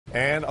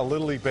And a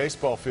Little League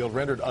baseball field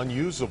rendered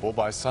unusable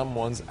by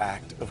someone's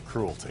act of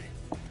cruelty.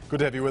 Good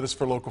to have you with us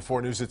for Local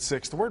 4 News at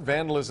 6. The word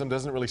vandalism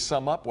doesn't really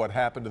sum up what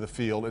happened to the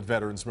field at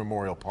Veterans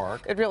Memorial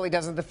Park. It really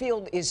doesn't. The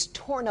field is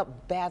torn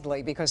up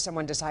badly because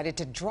someone decided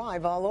to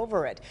drive all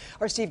over it.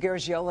 Our Steve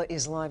Garagiola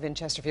is live in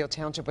Chesterfield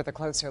Township with a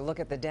closer look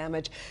at the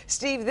damage.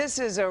 Steve, this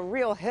is a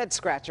real head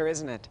scratcher,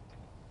 isn't it?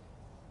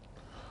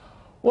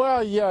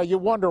 Well, yeah, you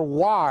wonder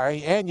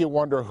why and you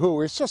wonder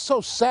who. It's just so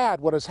sad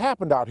what has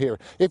happened out here.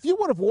 If you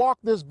would have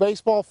walked this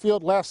baseball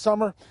field last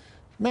summer,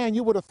 man,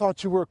 you would have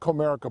thought you were at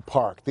Comerica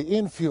Park. The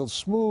infield,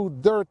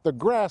 smooth dirt, the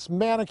grass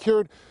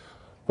manicured.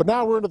 But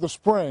now we're into the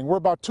spring. We're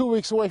about 2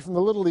 weeks away from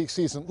the Little League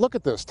season. Look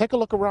at this. Take a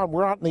look around.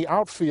 We're out in the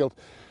outfield.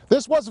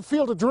 This was a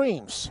field of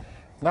dreams.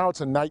 Now it's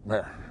a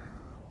nightmare.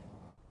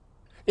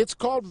 It's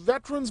called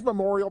Veterans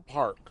Memorial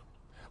Park.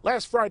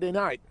 Last Friday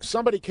night,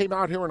 somebody came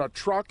out here in a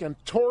truck and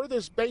tore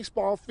this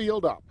baseball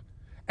field up.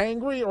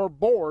 Angry or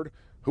bored,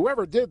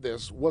 whoever did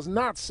this was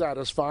not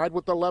satisfied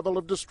with the level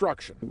of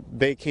destruction.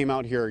 They came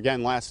out here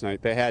again last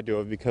night. They had to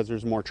have because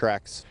there's more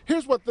tracks.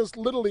 Here's what this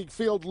Little League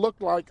field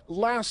looked like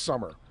last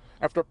summer,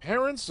 after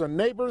parents and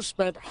neighbors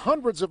spent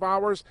hundreds of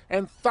hours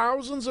and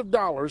thousands of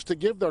dollars to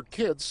give their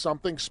kids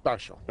something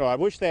special. Oh, I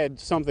wish they had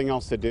something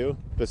else to do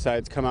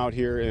besides come out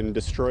here and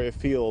destroy a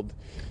field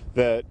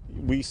that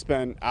we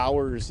spent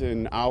hours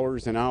and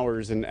hours and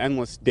hours and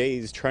endless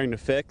days trying to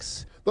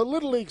fix. The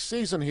Little League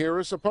season here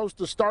is supposed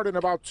to start in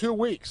about 2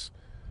 weeks.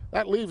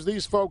 That leaves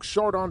these folks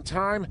short on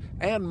time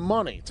and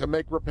money to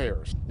make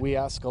repairs. We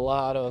ask a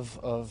lot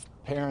of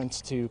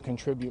parents to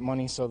contribute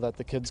money so that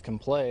the kids can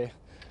play.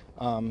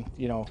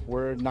 You know,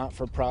 we're not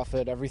for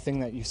profit. Everything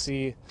that you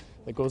see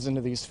that goes into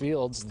these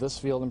fields, this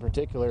field in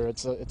particular,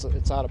 it's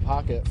out of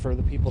pocket for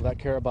the people that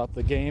care about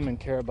the game and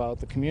care about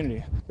the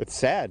community. It's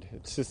sad.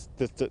 It's just,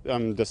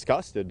 I'm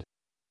disgusted.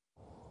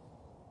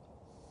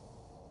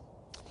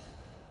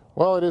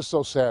 Well, it is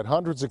so sad.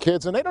 Hundreds of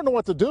kids, and they don't know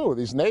what to do.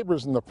 These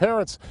neighbors and the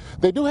parents,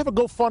 they do have a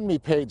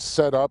GoFundMe page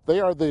set up. They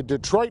are the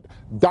Detroit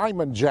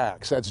Diamond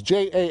Jacks. That's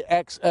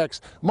Jaxx.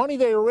 Money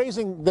they are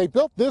raising, they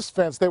built this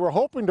fence. They were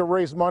hoping to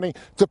raise money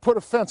to put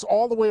a fence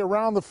all the way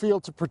around the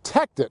field to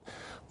protect it.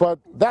 But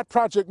that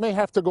project may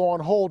have to go on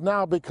hold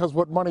now because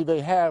what money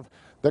they have,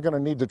 they're going to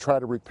need to try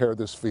to repair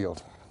this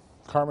field.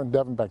 Carmen,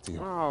 Devin, back to you.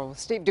 Oh,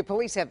 Steve, do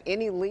police have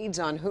any leads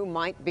on who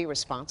might be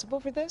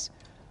responsible for this?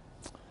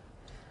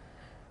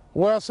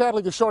 Well,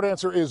 sadly, the short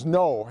answer is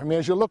no. I mean,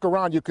 as you look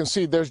around, you can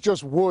see there's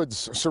just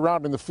woods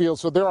surrounding the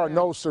field, so there are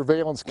no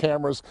surveillance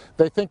cameras.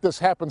 They think this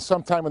happened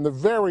sometime in the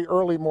very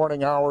early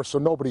morning hours, so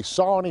nobody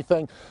saw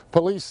anything.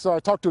 Police, I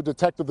talked to a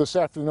detective this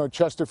afternoon at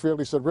Chesterfield.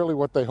 He said really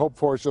what they hope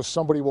for is just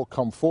somebody will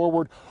come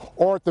forward,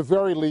 or at the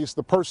very least,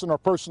 the person or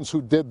persons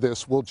who did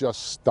this will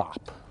just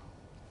stop.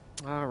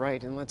 All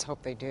right, and let's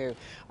hope they do.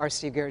 Our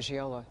Steve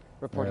Garagiola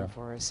reporting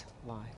for us live.